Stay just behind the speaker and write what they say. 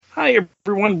Hi,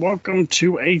 everyone. Welcome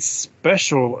to a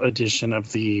special edition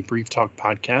of the Brief Talk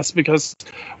podcast because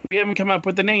we haven't come up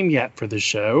with a name yet for the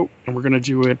show, and we're going to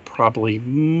do it probably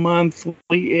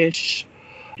monthly-ish.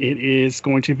 It is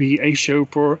going to be a show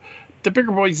for the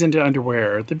bigger boys into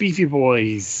underwear, the beefy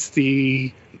boys,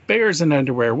 the bears in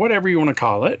underwear, whatever you want to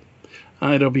call it.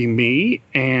 It'll be me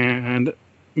and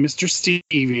Mr.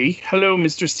 Stevie. Hello,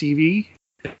 Mr. Stevie.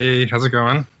 Hey, how's it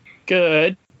going?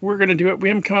 Good. We're going to do it. We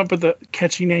haven't come up with a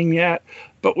catchy name yet,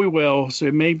 but we will. So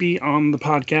it may be on the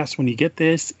podcast when you get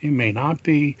this. It may not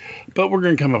be, but we're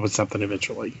going to come up with something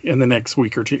eventually in the next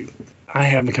week or two. I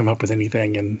haven't come up with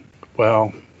anything, and,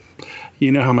 well,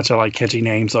 you know how much I like catchy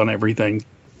names on everything.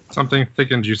 Something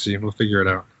thick and juicy. We'll figure it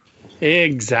out.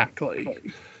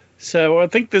 Exactly. So I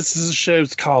think this is a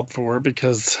show's called for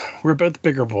because we're both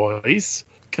bigger boys.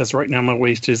 Because right now my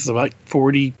waist is about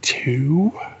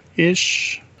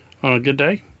 42-ish on a good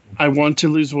day. I want to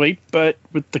lose weight, but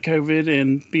with the COVID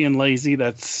and being lazy,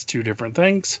 that's two different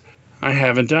things. I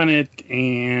haven't done it,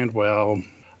 and, well,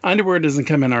 underwear doesn't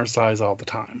come in our size all the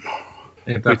time,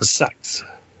 which sucks.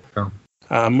 Oh.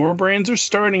 More brands are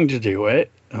starting to do it.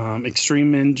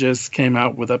 Extreme Men just came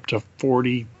out with up to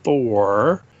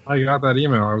 44. I got that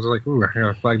email. I was like, ooh, I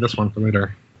gotta flag this one for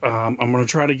later. I'm going to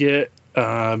try to get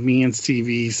me and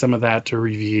Stevie some of that to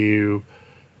review,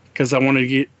 because I want to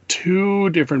get two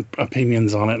different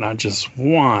opinions on it, not just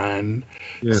one.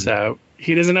 Good. So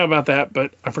he doesn't know about that,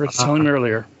 but I forgot to tell him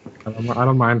earlier. I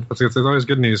don't mind. It's always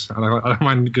good news. I don't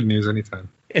mind good news anytime.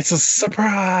 It's a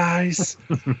surprise.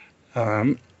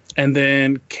 And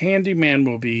then Candyman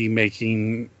will be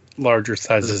making larger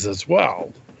sizes as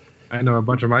well. I know a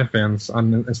bunch of my fans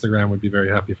on Instagram would be very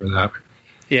happy for that.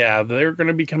 Yeah, they're going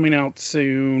to be coming out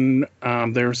soon.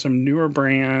 There are some newer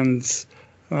brands.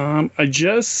 I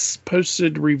just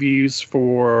posted reviews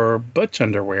for Butch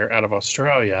underwear out of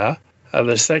Australia.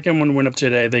 The second one went up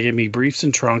today. They gave me briefs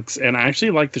and trunks, and I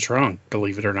actually like the trunk,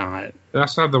 believe it or not. They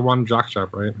also have the one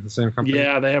jockstrap, right? The same company?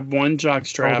 Yeah, they have one jock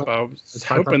strap. I was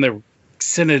hoping they would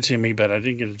send it to me, but I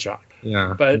didn't get a jock.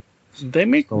 Yeah. But they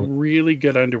make really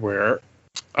good underwear.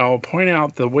 I'll point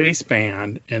out the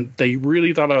waistband, and they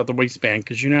really thought about the waistband,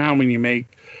 because you know how when you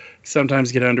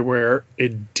sometimes get underwear,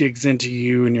 it digs into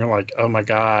you, and you're like, oh my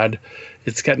God,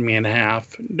 it's cutting me in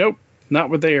half. Nope, not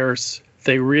with theirs.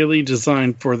 They really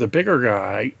designed for the bigger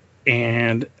guy,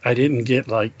 and I didn't get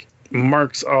like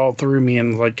marks all through me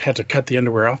and like had to cut the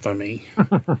underwear off of me.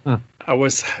 I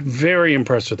was very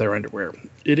impressed with their underwear.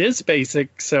 It is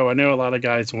basic, so I know a lot of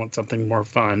guys want something more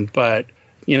fun, but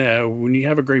you know, when you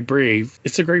have a great brief,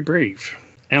 it's a great brief.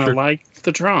 And sure. I like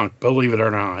the trunk, believe it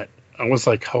or not. I was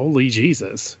like, holy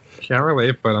Jesus. Can't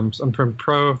relate, but I'm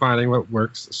pro finding what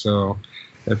works. So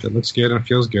if it looks good and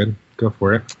feels good, go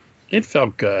for it. It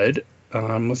felt good.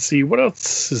 Let's see, what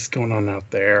else is going on out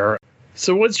there?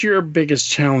 So what's your biggest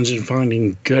challenge in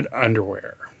finding good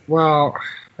underwear? Well,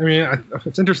 I mean,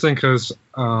 it's interesting because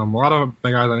a lot of my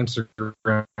guys on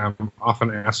Instagram often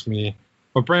ask me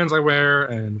what brands I wear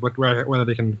and whether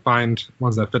they can find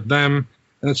ones that fit them.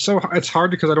 And it's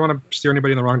hard because I don't want to steer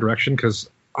anybody in the wrong direction, because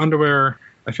underwear,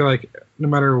 I feel like no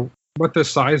matter what the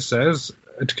size says,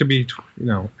 it could be, you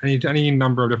know, any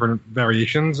number of different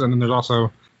variations. And then there's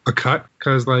also a cut,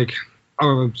 because like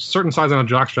a certain size on a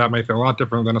jockstrap might feel a lot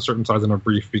different than a certain size in a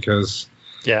brief, because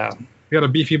you got a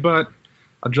beefy butt,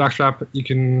 a jockstrap you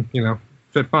can, you know,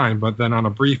 fit fine, but then on a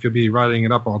brief you'll be riding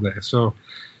it up all day. So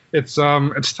it's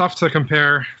tough to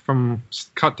compare from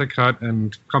cut to cut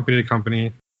and company to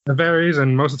company. It varies,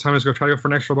 and most of the time I just try to go for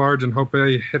an extra large and hope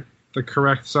they hit the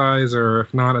correct size, or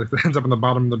if not, it ends up in the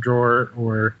bottom of the drawer,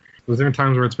 or there's even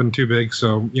times where it's been too big,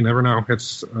 so you never know.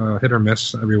 It's hit or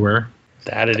miss everywhere.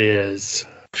 That it is.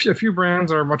 A few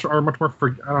brands are much more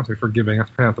I don't say forgiving, that's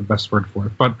probably not the best word for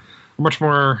it, but much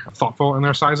more thoughtful in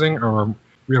their sizing, or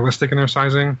realistic in their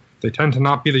sizing. They tend to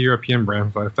not be the European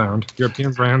brands, I've found.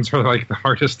 European brands are like the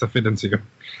hardest to fit into.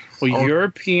 Well,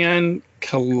 European,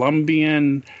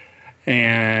 Colombian,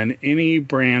 and any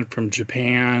brand from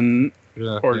Japan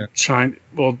or China.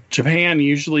 Well, Japan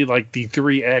usually like the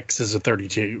 3X is a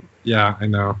 32. Yeah, I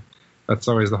know. That's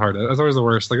always the hardest. That's always the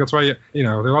worst. Like that's why you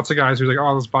know there are lots of guys who's like,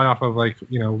 oh, let's buy off of like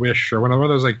Wish or one of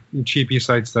those like cheapy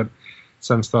sites that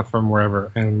send stuff from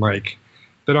wherever, and like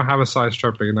they don't have a size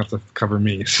chart big enough to cover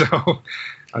me. So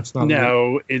that's not.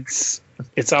 No, it's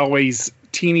always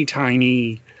teeny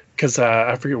tiny. Because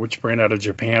I forget which brand out of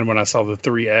Japan, when I saw the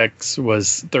 3X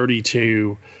was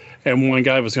 32, and one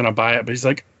guy was going to buy it, but he's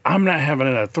like, I'm not having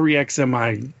a 3X in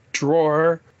my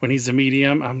drawer when he's a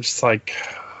medium. I'm just like...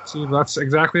 See, that's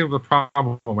exactly the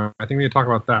problem. I think we need to talk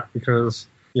about that, because,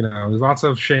 there's lots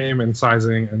of shame in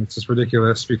sizing, and it's just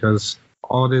ridiculous, because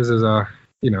all it is a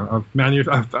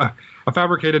a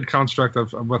fabricated construct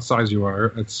of what size you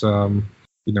are. It's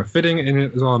fitting in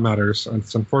it is all that matters.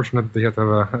 It's unfortunate that they have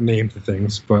to have a name to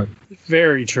things, but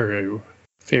very true,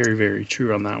 very, very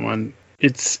true on that one.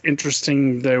 It's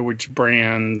interesting though which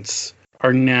brands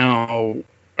are now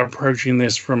approaching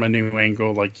this from a new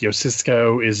angle. Like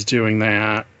Yosisco is doing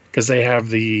that because they have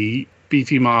the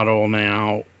beefy model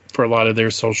now for a lot of their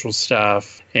social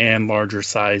stuff and larger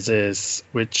sizes,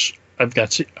 which I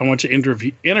want to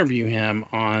interview him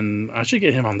on. I should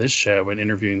get him on this show and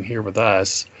interview him here with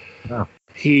us. Yeah.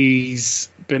 He's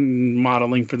been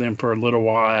modeling for them for a little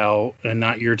while, and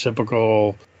not your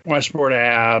typical washboard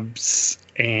abs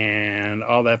and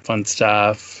all that fun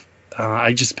stuff.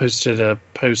 I just posted a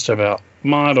post about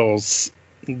models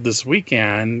this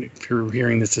weekend. If you're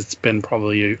hearing this, it's been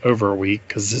probably over a week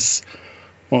because this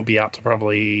won't be out to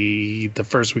probably the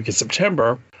first week of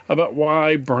September, about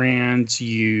why brands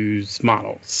use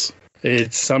models.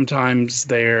 It's sometimes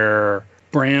their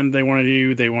brand they want to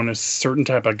do. They want a certain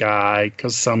type of guy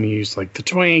because some use like the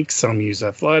twink, some use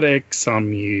athletic,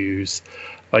 some use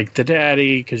like the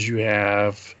daddy because you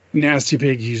have Nasty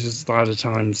Pig uses a lot of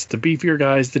times the beefier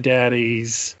guys, the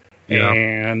daddies,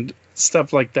 and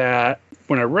stuff like that.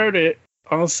 When I wrote it,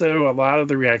 also a lot of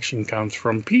the reaction comes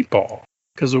from people.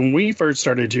 Because when we first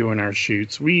started doing our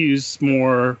shoots, we used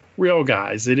more real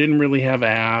guys. They didn't really have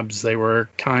abs. They were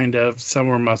kind of, some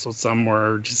were muscle, some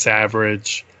were just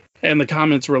average. And the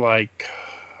comments were like,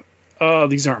 oh,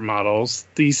 these aren't models.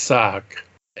 These suck.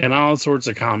 And all sorts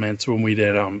of comments when we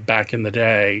did them back in the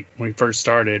day when we first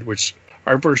started, which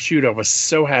our first shoot I was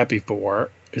so happy for.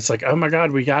 It's like, oh my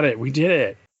God, we got it. We did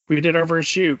it. We did our first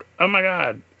shoot. Oh my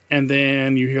God. And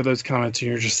then you hear those comments and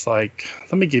you're just like,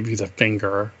 let me give you the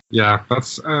finger. Yeah,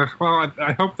 that's, I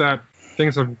hope that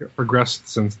things have progressed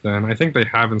since then. I think they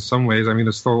have in some ways. I mean,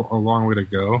 there's still a long way to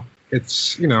go.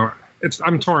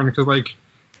 I'm torn because, like,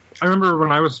 I remember when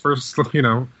I was first,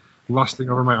 lusting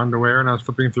over my underwear and I was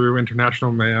flipping through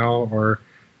International Mail or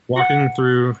walking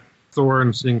through store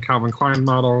and seeing Calvin Klein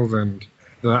models and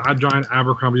the giant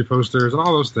Abercrombie posters and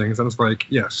all those things. And it's like,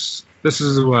 yes, this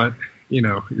is what,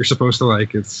 you're supposed to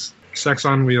like. It's sex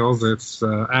on wheels. It's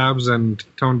abs and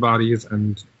toned bodies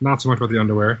and not so much about the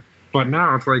underwear. But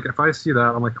now it's like, if I see that,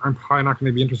 I'm like, I'm probably not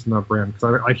going to be interested in that brand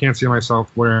because I can't see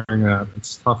myself wearing that.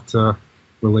 It's tough to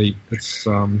relate. It's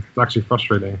actually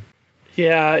frustrating.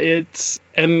 Yeah,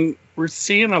 and we're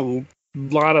seeing a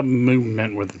lot of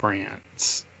movement with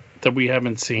brands that we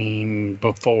haven't seen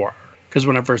before. Because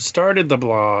when I first started the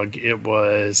blog, it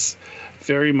was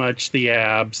very much the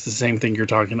abs, the same thing you're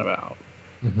talking about.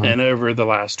 Mm-hmm. And over the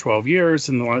last 12 years,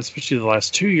 and especially the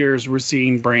last 2 years, we're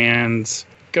seeing brands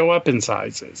go up in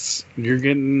sizes. You're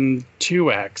getting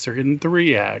 2X, they're getting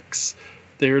 3X.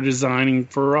 They're designing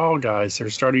for all guys.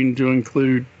 They're starting to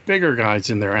include bigger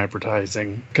guys in their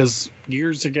advertising. Because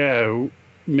years ago,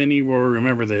 many will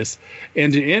remember this,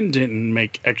 End-to-End didn't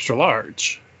make extra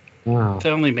large. Wow.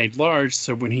 They only made large,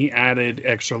 so when he added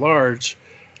extra large,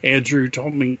 Andrew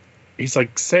told me, he's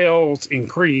like, sales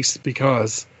increased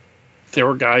because there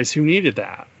were guys who needed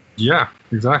that. Yeah,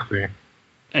 exactly.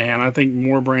 And I think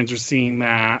more brands are seeing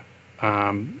that.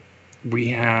 We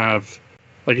have,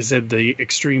 like I said, the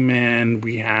Extreme Men.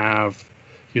 We have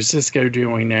Yosisco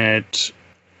doing it.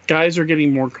 Guys are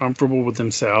getting more comfortable with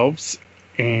themselves.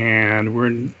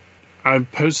 And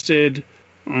I've posted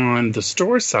on the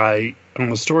store site, on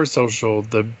the store social,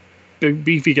 the big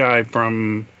beefy guy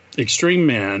from Extreme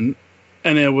Men.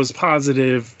 And it was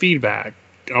positive feedback.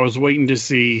 I was waiting to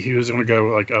see who was going to go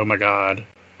like, oh my God,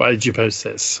 why did you post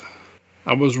this?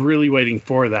 I was really waiting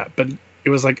for that. But it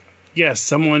was like, yes,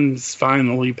 someone's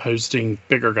finally posting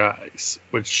bigger guys,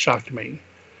 which shocked me.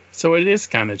 So it is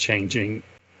kind of changing.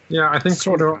 Yeah, I think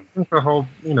I think the whole,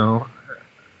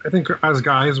 I think as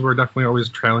guys, we're definitely always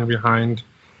trailing behind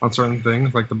on certain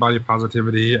things like the body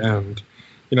positivity. And,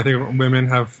 I think women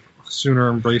have sooner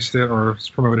embraced it or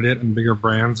promoted it in bigger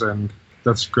brands. And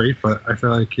that's great. But I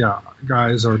feel like,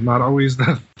 guys are not always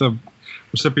the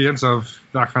recipients of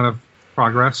that kind of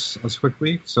progress as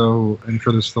quickly. So I'm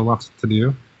sure there's still lots to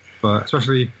do. But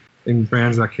especially in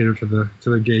brands that cater to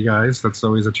the gay guys, that's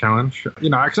always a challenge.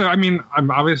 Actually, I mean, I'm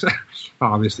not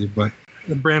obviously, but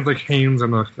the brands like Hanes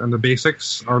and the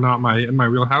Basics are not in my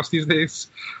wheelhouse these days.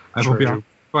 I will be honest.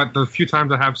 But the few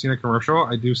times I have seen a commercial,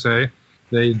 I do say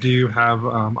they do have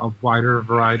a wider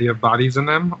variety of bodies in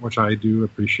them, which I do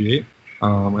appreciate.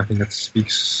 I think it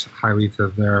speaks highly to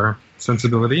their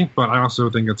sensibility, but I also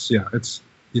think it's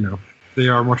they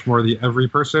are much more the every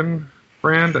person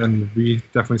brand, and we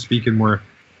definitely speak in more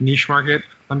niche market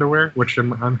underwear, which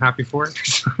I'm happy for.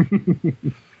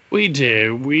 We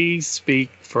do. We speak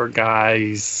for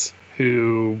guys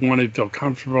who want to feel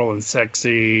comfortable and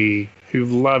sexy, who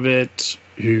love it,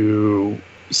 who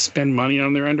spend money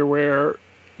on their underwear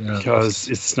because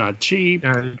it's not cheap.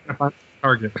 Yeah, you can find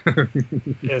Target.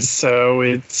 Yeah, so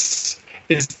it's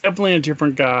definitely a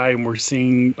different guy, and we're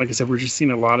seeing, like I said, we're just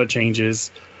seeing a lot of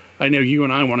changes. I know you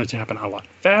and I want it to happen a lot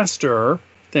faster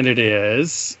than it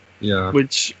is. Yeah.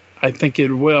 Which I think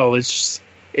it will. It's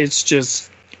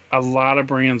just a lot of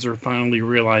brands are finally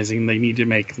realizing they need to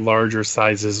make larger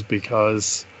sizes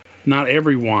because not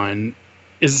everyone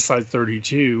is a size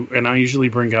 32. And I usually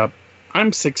bring up,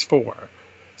 I'm 6'4".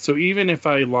 So even if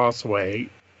I lost weight,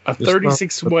 a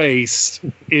 36 waist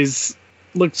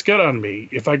looks good on me.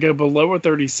 If I go below a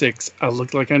 36, I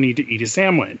look like I need to eat a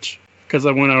sandwich. Because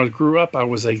when I grew up, I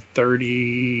was a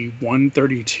 31,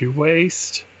 32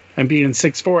 waist. And being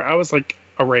 6'4", I was like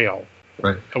a rail.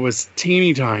 Right. I was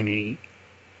teeny tiny.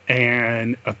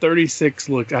 And a 36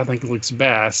 I think looks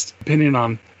best. Depending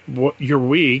on what your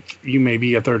week, you may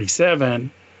be a 37.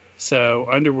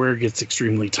 So underwear gets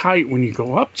extremely tight when you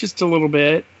go up just a little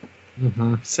bit.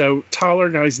 Mm-hmm. So taller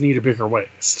guys need a bigger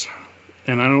waist.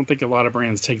 And I don't think a lot of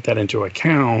brands take that into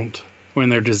account when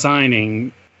they're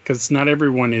designing, because not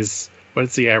everyone is,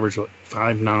 what's the average, like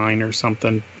 5'9" or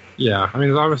something? Yeah, I mean,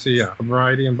 there's obviously a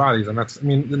variety in bodies, and that's, I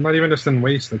mean, not even just in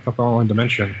waist, it's all in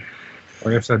dimension.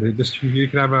 Like I said, you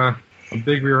could have a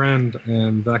big rear end,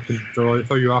 and that could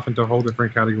throw you off into a whole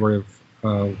different category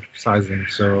of sizing.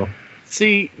 So,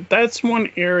 see, that's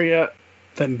one area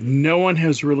that no one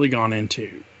has really gone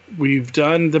into. We've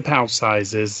done the pouch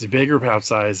sizes, the bigger pouch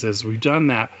sizes. We've done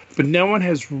that, but no one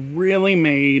has really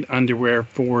made underwear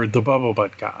for the bubble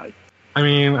butt guy. I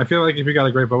mean, I feel like if you got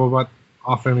a great bubble butt,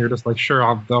 often you're just like,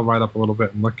 sure, they'll ride up a little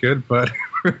bit and look good, but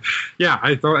yeah,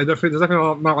 there's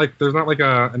definitely not like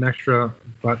an extra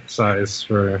butt size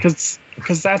for, because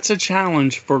that's a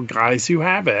challenge for guys who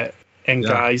have it and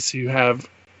guys who have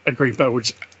a great butt,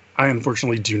 which I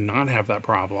unfortunately do not have that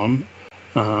problem.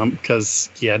 Because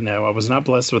I was not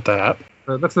blessed with that.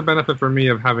 That's the benefit for me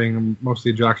of having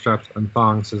mostly jock straps and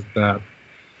thongs, is that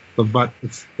the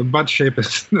butt shape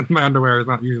is my underwear is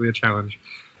not usually a challenge.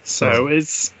 So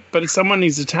but if someone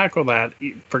needs to tackle that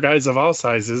for guys of all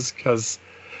sizes, because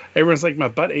everyone's like, my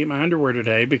butt ate my underwear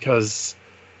today because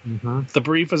the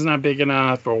brief was not big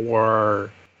enough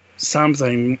or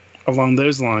something along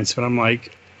those lines. But I'm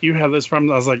like, you have this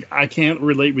problem. I was like, I can't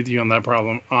relate with you on that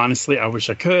problem. Honestly, I wish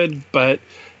I could, but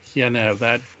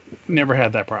that never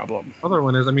had that problem. Other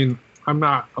one is, I mean, I'm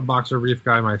not a boxer brief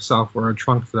guy myself, or a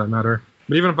trunk for that matter.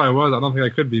 But even if I was, I don't think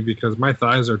I could be, because my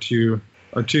thighs are too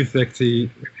thick to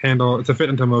fit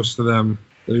into most of them.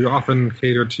 They often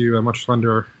cater to a much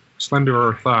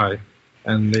slenderer thigh,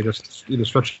 and they just either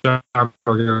stretch out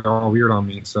or get all weird on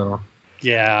me. So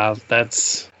yeah,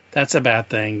 that's a bad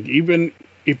thing. Even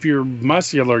if you're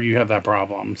muscular, you have that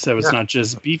problem. So it's not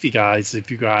just beefy guys.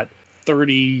 If you got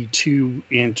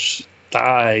 32-inch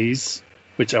thighs,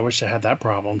 which I wish I had that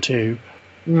problem too.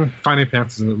 Finding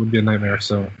pants would be a nightmare,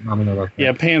 so I don't know about that.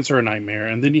 Yeah, pants are a nightmare.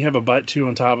 And then you have a butt too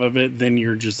on top of it, then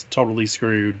you're just totally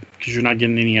screwed because you're not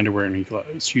getting any underwear or any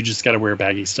clothes. You just got to wear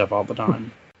baggy stuff all the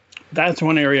time. That's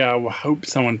one area I hope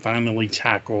someone finally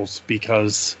tackles,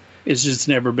 because it's just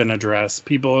never been addressed.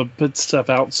 People have put stuff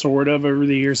out sort of over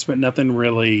the years, but nothing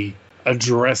really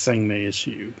addressing the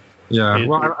issue. Yeah,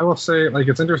 well, I will say, like,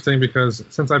 it's interesting because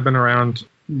since I've been around,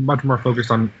 much more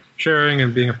focused on sharing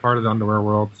and being a part of the underwear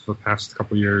world for the past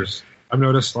couple years, I've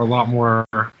noticed a lot more,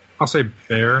 I'll say,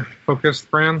 bear-focused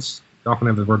brands. They often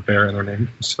have the word bear in their name,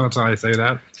 so that's why I say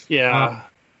that. Yeah.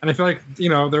 And I feel like,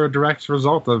 they're a direct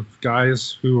result of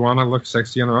guys who want to look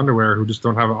sexy in their underwear who just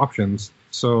don't have options.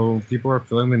 So people are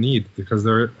feeling the need because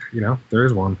there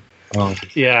is one.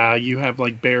 Yeah, you have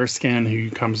like Bearskin, who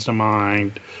comes to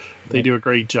mind. They do a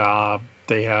great job.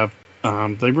 They have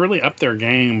they really upped their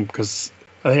game because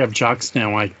they have jocks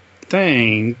now, I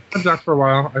think. I've jocks for a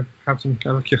while. I have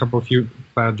a couple of cute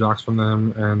plaid jocks from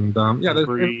them, and there's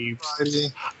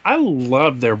briefs. I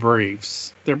love their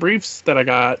briefs. Their briefs that I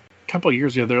got a couple of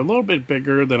years ago, they're a little bit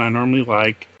bigger than I normally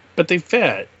like, but they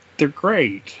fit. They're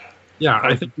great. Yeah,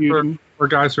 I think for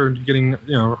guys who are getting,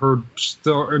 who are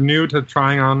still new to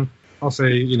trying on, I'll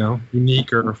say,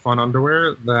 unique or fun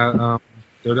underwear, that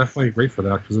they're definitely great for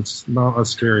that because it's not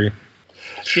as scary.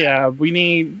 Yeah, we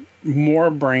need more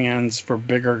brands for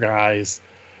bigger guys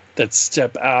that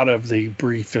step out of the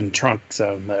brief and trunk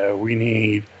zone, though. We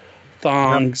need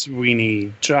thongs, we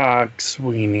need jocks,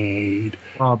 we need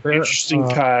interesting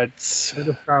cuts. They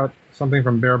just got something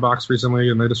from Bear Box recently,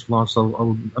 and they just launched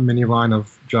a mini line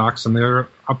of jocks, and they're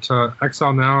up to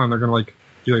XL now, and they're going to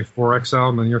do 4XL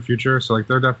in the near future. So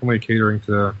they're definitely catering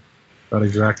to that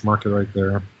exact market right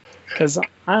there. Because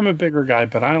I'm a bigger guy,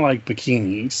 but I like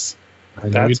bikinis. I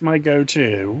know That's my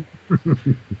go-to.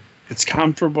 It's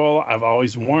comfortable. I've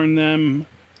always worn them.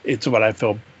 It's what I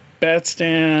feel best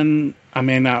in. I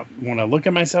may not want to look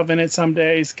at myself in it some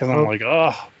days because I'm like,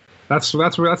 oh. That's the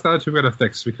attitude we got to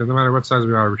fix, because no matter what size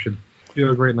we are, we should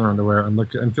feel great in our underwear and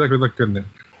feel like we look good in it.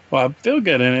 Well, I feel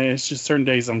good in it. It's just certain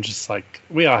days I'm just like,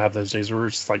 we all have those days where we're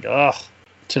just like, ugh,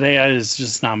 today is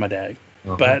just not my day.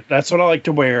 Uh-huh. But that's what I like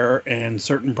to wear, and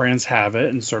certain brands have it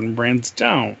and certain brands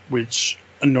don't, which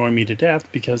annoy me to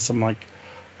death because I'm like,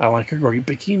 I like a great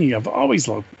bikini. I've always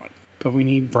loved one. But we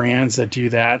need brands that do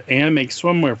that and make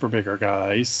swimwear for bigger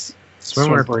guys.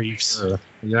 Swim briefs. Sure.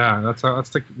 Yeah, that's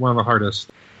like one of the hardest.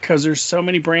 Because there's so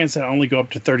many brands that only go up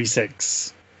to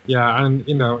 36. Yeah, and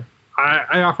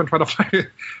I often try to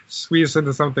squeeze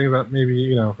into something that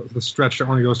maybe the stretch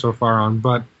only goes so far on.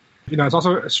 But it's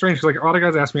also strange because like a lot of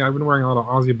guys ask me, I've been wearing a lot of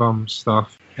Aussie Bum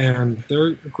stuff, and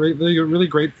they're great. They're really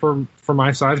great for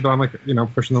my size, but I'm like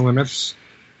pushing the limits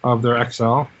of their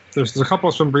XL. There's a couple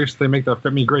of swim briefs they make that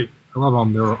fit me great. I love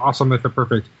them. They're awesome. They fit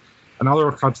perfect. And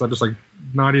other cuts that just like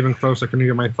not even close. I couldn't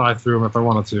get my thigh through them if I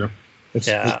wanted to. It's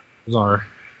bizarre.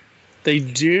 They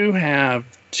do have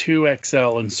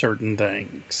 2XL in certain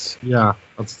things. Yeah,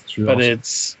 that's true. But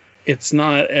it's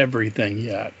not everything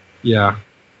yet. Yeah.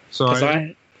 So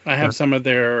I have some of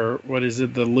their, what is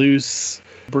it, the loose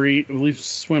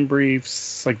swim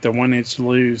briefs, like the 1 inch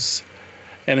loose.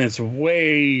 And it's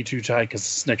way too tight because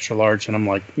it's an extra large. And I'm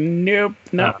like, nope,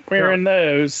 not wearing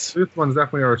those. Loose ones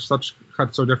definitely are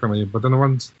cut so differently. But then the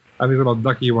ones, I have these little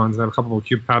ducky ones that have a couple of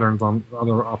cute patterns on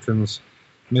other options.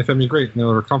 And they fit me great.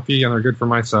 They're comfy and they're good for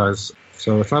my size.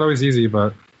 So it's not always easy,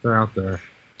 but they're out there.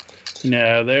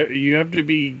 No, you have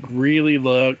to really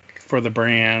look for the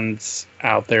brands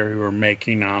out there who are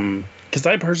making them. Because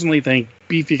I personally think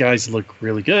beefy guys look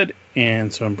really good in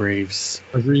swim briefs.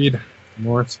 Agreed.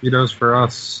 More Speedos for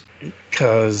us.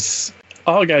 Because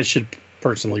all guys should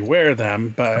personally wear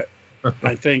them, but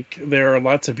I think there are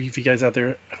lots of beefy guys out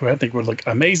there who I think would look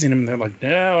amazing, and they're like,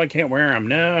 no, I can't wear them,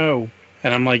 no.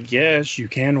 And I'm like, yes, you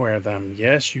can wear them.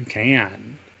 Yes, you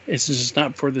can. It's just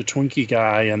not for the Twinkie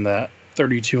guy and the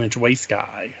 32-inch waist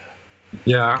guy.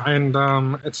 Yeah, and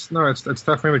it's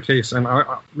definitely the case. And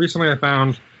recently I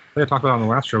found, I think I talked about it on the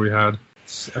last show we had,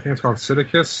 I think it's called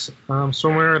Sidicus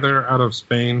swimwear. They're out of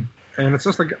Spain. And it's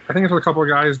just like, I think it's a couple of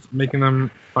guys making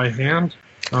them by hand.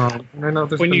 I know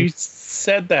when you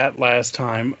said that last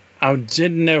time, I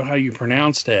didn't know how you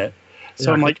pronounced it.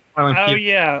 So I'm like, oh,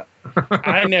 yeah,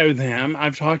 I know them.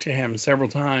 I've talked to him several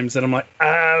times, and I'm like,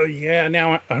 oh, yeah,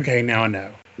 now I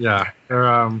know. Yeah,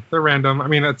 they're random. I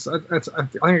mean, I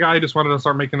think a guy just wanted to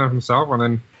start making them himself and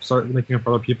then start making them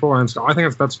for other people. And so I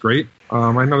think that's great.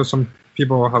 I know some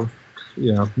people have,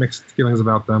 mixed feelings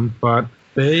about them, but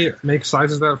they make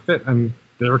sizes that fit, and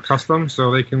they're custom,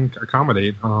 so they can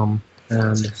accommodate. And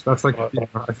that's like,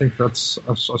 I think that's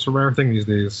a rare thing these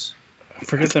days. I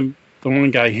forget the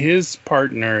one guy. His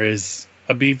partner is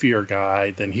a beefier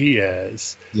guy than he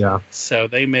is. Yeah. So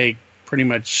they make pretty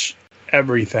much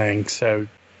everything. So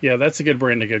yeah, that's a good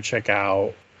brand to go check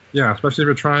out. Yeah, especially if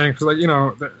you're trying, because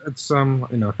it's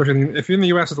especially if you're in the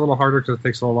U.S., it's a little harder because it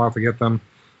takes a little while to get them.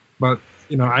 But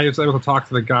I was able to talk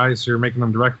to the guys who are making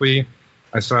them directly.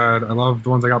 I said, I love the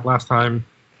ones I got last time.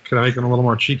 Could I make them a little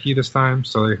more cheeky this time?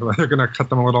 So they're going to cut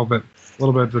them a little bit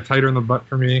tighter in the butt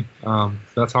for me.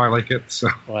 That's how I like it. So.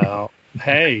 Well,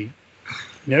 hey,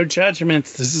 no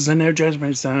judgments. This is a no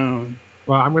judgment zone.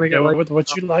 Well, I'm going to get with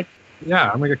what you like.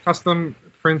 Yeah, I'm going to get custom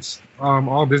prints,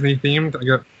 all Disney themed.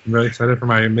 I'm very excited for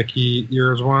my Mickey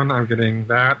ears one. I'm getting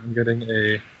that. I'm getting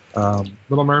a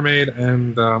Little Mermaid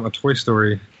and a Toy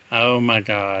Story. Oh my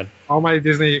God! All my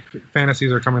Disney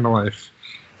fantasies are coming to life.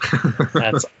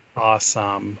 That's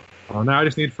awesome. Now I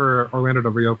just need for Orlando to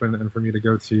reopen and for me to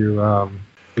go to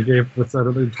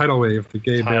the Tidal Wave, the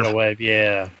gay Tidal Wave,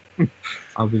 yeah.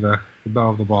 I'll be the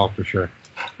belle of the ball for sure.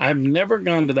 I've never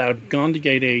gone to that. I've gone to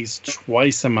Gay Days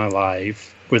twice in my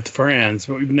life with friends,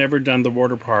 but we've never done the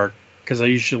water park because I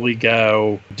usually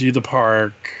go do the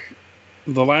park.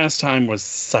 The last time was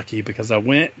sucky because I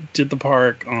did the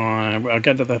park on, I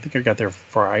think I got there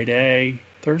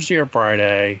Thursday or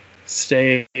Friday.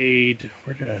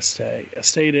 Where did I stay? I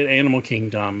stayed at Animal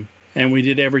Kingdom, and we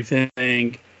did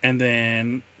everything, and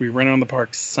then we ran on the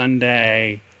park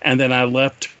Sunday, and then I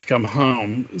left to come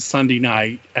home Sunday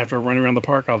night after running around the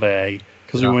park all day,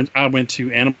 because I went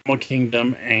to Animal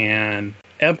Kingdom and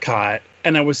Epcot,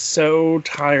 and I was so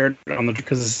tired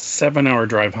because it's a 7-hour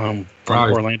drive home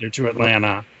from Orlando to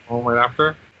Atlanta. All right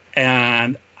after?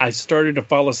 And I started to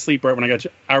fall asleep right when I got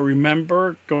to. I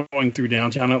remember going through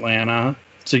downtown Atlanta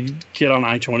to get on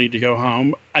I-20 to go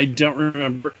home. I don't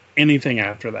remember anything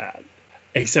after that,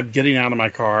 except getting out of my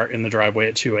car in the driveway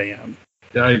at 2 a.m.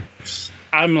 Yikes.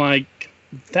 I'm like,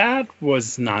 that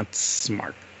was not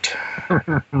smart.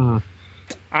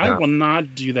 I will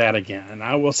not do that again.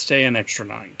 I will stay an extra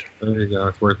night. There you go.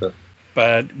 It's worth it.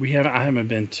 But I haven't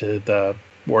been to the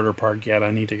water park yet.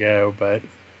 I need to go, but I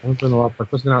haven't been a lot,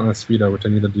 especially not in a Speedo, which I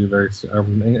need to do very soon.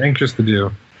 I'm anxious to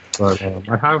do. But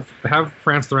I have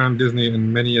pranced around Disney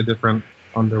in many a different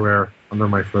underwear under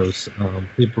my clothes.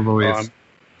 People are always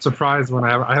surprised when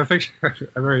I have pictures,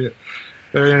 very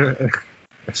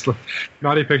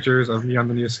naughty pictures of me on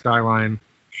the new Skyline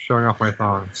showing off my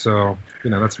thong. So,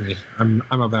 that's me. I'm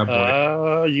a bad boy.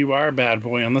 Oh, you are a bad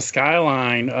boy on the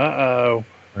Skyline. Uh-oh.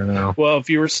 I know. Well, if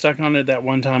you were stuck on it that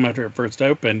one time after it first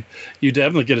opened, you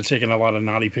definitely could have taken a lot of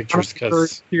naughty pictures. For a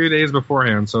few days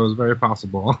beforehand, so it was very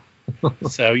possible.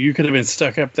 So you could have been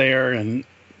stuck up there and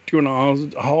doing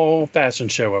a whole fashion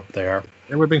show up there.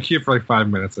 It would have been cute for like 5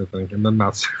 minutes, I think, and then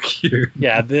not so cute.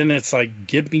 Yeah, then it's like,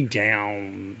 get me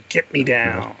down.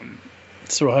 Yeah.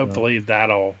 So hopefully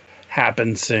that'll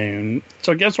happen soon.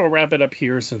 So I guess we'll wrap it up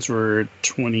here since we're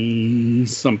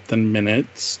 20-something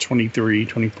minutes, 23,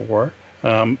 24.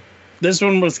 This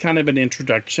one was kind of an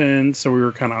introduction, so we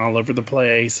were kind of all over the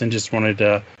place and just wanted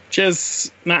to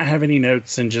just not have any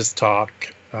notes and just talk.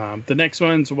 The next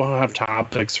ones, we'll have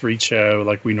topics for each show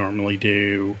like we normally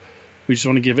do. We just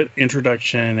want to give it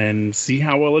introduction and see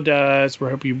how well it does. We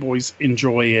hope you boys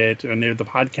enjoy it. I know the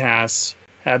podcasts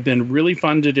have been really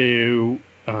fun to do.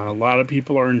 A lot of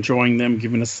people are enjoying them,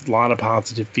 giving us a lot of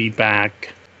positive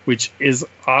feedback, which is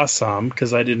awesome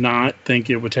because I did not think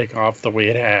it would take off the way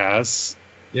it has.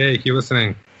 Yay, keep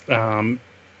listening.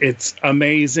 It's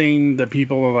amazing that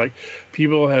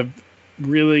people have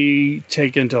really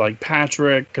taken to like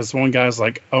Patrick, because one guy's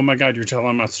like, oh my God, you're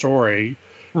telling my story,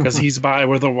 because he's by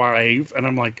with a wife, and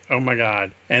I'm like, oh my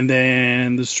God. And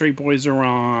then the Straight Boys are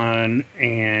on,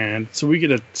 and so we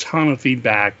get a ton of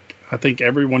feedback. I think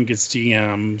everyone gets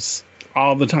DMs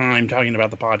all the time talking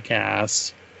about the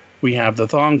podcast. We have the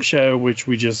Thong Show, which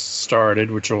we just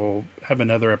started, which will have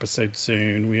another episode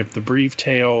soon. We have the Brief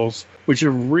Tales, which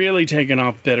have really taken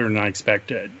off better than I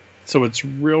expected. So it's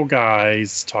real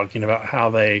guys talking about how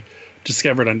they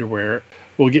discovered underwear.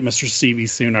 We'll get Mr. Stevie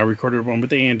soon. I recorded one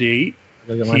with Andy.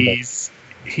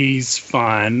 He's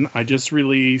fun. I just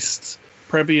released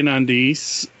Preppy and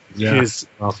Undies. Yeah,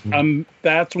 awesome.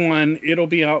 That's one. It'll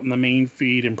be out in the main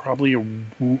feed in probably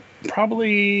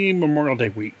Memorial Day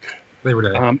week. Labor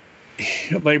Day.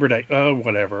 Labor Day. Oh,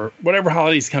 whatever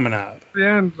holiday's coming up.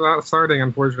 Yeah, not starting,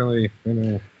 unfortunately.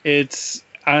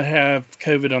 I have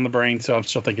COVID on the brain, so I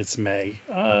still think it's May.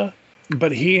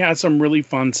 But he has some really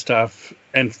fun stuff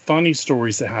and funny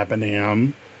stories that happen to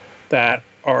him that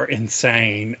are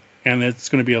insane, and it's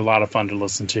going to be a lot of fun to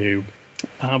listen to.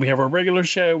 We have our regular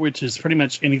show, which is pretty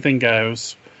much anything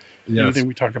goes. Yes. Anything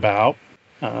we talk about.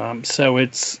 And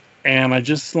I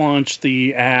just launched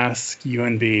the Ask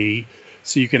UNB,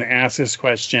 so you can ask us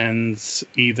questions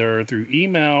either through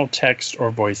email, text,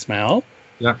 or voicemail.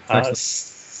 Yeah.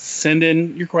 Send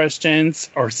in your questions,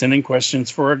 or send in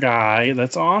questions for a guy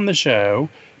that's on the show.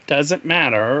 Doesn't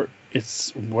matter.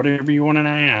 It's whatever you want to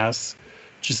ask.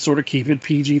 Just sort of keep it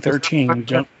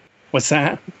PG-13. What's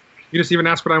that? You just even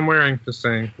ask what I'm wearing. Just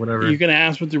saying, whatever. You can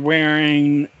ask what you're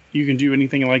wearing. You can do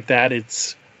anything like that.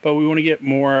 But we want to get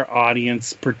more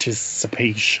audience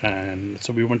participation.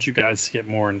 So we want you guys to get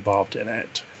more involved in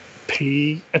it.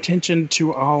 Pay attention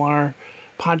to all our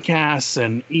podcasts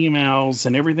and emails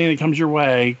and everything that comes your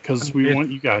way, because we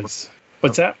want you guys.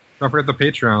 What's that? Don't forget the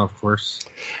Patreon, of course.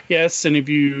 Yes, and if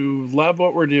you love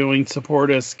what we're doing,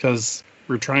 support us, because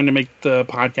we're trying to make the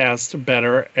podcast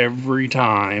better every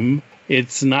time.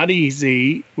 It's not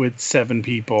easy with 7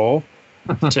 people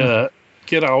to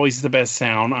get always the best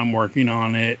sound. I'm working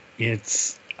on it.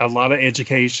 It's a lot of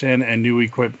education and new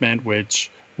equipment, which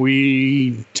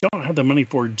we don't have the money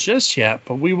for just yet,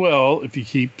 but we will if you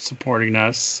keep supporting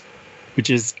us, which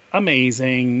is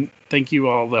amazing. Thank you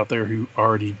all out there who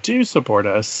already do support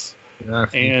us. Yes.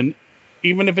 And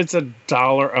even if it's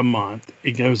 $1 a month,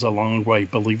 it goes a long way,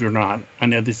 believe it or not. I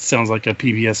know this sounds like a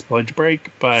PBS pledge break,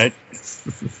 but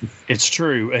it's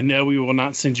true. And no, we will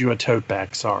not send you a tote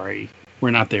bag. Sorry.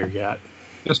 We're not there yet.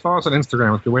 Just follow us on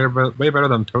Instagram. It's way better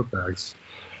than tote bags.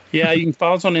 Yeah, you can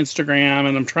follow us on Instagram,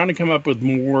 and I'm trying to come up with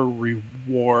more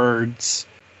rewards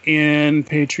in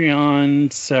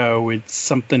Patreon, so it's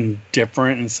something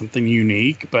different and something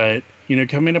unique. But,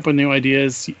 coming up with new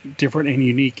ideas, different and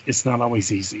unique, is not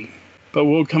always easy. But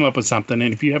we'll come up with something,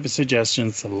 and if you have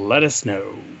suggestions, let us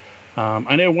know.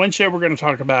 I know one show we're going to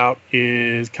talk about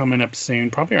is coming up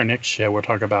soon. Probably our next show we'll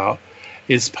talk about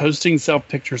is posting self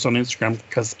pictures on Instagram,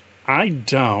 because I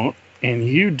don't and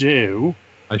you do.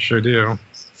 I sure do.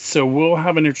 So we'll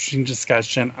have an interesting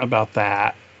discussion about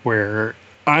that, where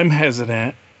I'm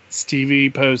hesitant. Stevie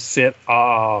posts it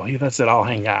all. He lets it all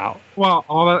hang out. Well,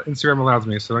 all that Instagram allows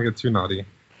me, so don't get too naughty.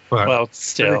 But well,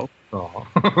 still,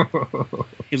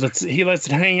 he lets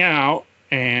it hang out,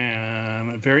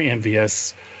 and I'm very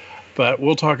envious. But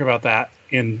we'll talk about that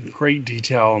in great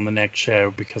detail on the next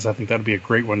show, because I think that'd be a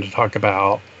great one to talk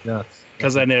about. Yes.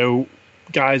 Because I know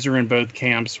guys are in both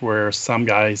camps, where some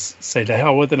guys say to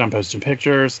hell with it, I'm posting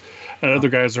pictures, and other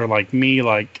guys are like me,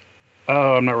 like,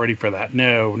 oh, I'm not ready for that.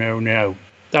 No.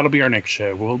 That'll be our next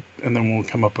show. And then we'll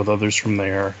come up with others from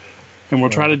there. And we'll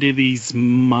try to do these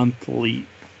monthly-ish.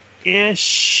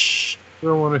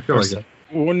 When I feel like it.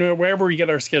 Wherever we get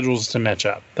our schedules to match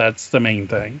up. That's the main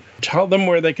thing. Tell them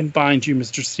where they can find you,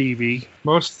 Mr. Stevie.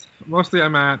 Mostly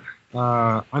I'm at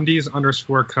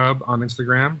undies_cub on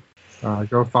Instagram.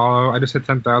 Go follow. I just hit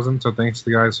 10,000, so thanks to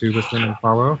the guys who listen and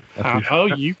follow.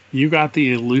 You got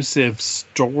the elusive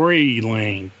story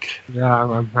link.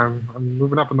 Yeah, I'm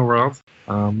moving up in the world.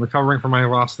 Recovering from my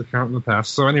lost account in the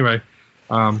past. So anyway,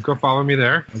 go follow me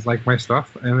there. Like my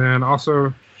stuff. And then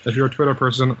also, if you're a Twitter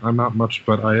person, I'm not much,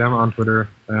 but I am on Twitter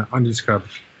at undiescub.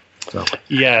 So.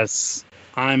 Yes.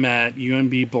 I'm at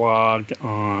UNB blog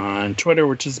on Twitter,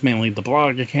 which is mainly the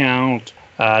blog account.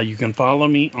 You can follow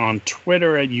me on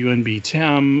Twitter at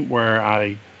UNBTim, where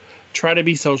I try to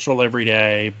be social every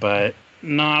day, but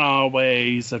not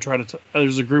always. I try to.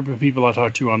 There's a group of people I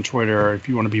talk to on Twitter. If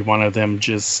you want to be one of them,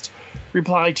 just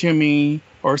reply to me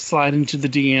or slide into the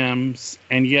DMs.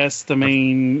 And yes, the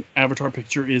main avatar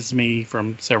picture is me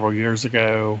from several years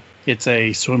ago. It's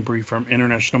a swim brief from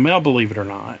International Mail, believe it or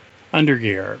not.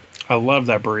 Undergear. I love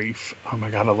that brief. Oh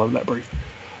my God, I love that brief.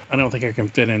 I don't think I can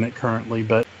fit in it currently,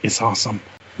 but it's awesome.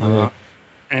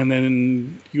 And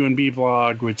then UNB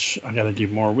blog, which I got to do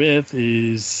more with,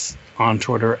 is on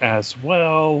Twitter as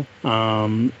well.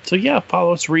 So yeah,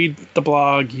 follow us, read the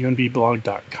blog,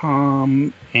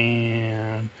 unbblog.com,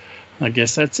 and I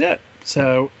guess that's it.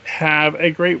 So have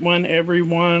a great one,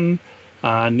 everyone.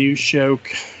 New show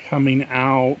coming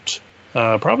out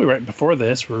probably right before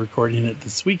this. We're recording it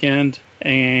this weekend.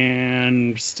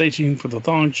 And stay tuned for the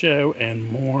Thong Show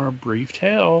and more brief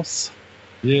tales.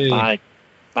 Yay. Bye.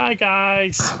 Bye,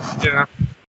 guys. Yeah.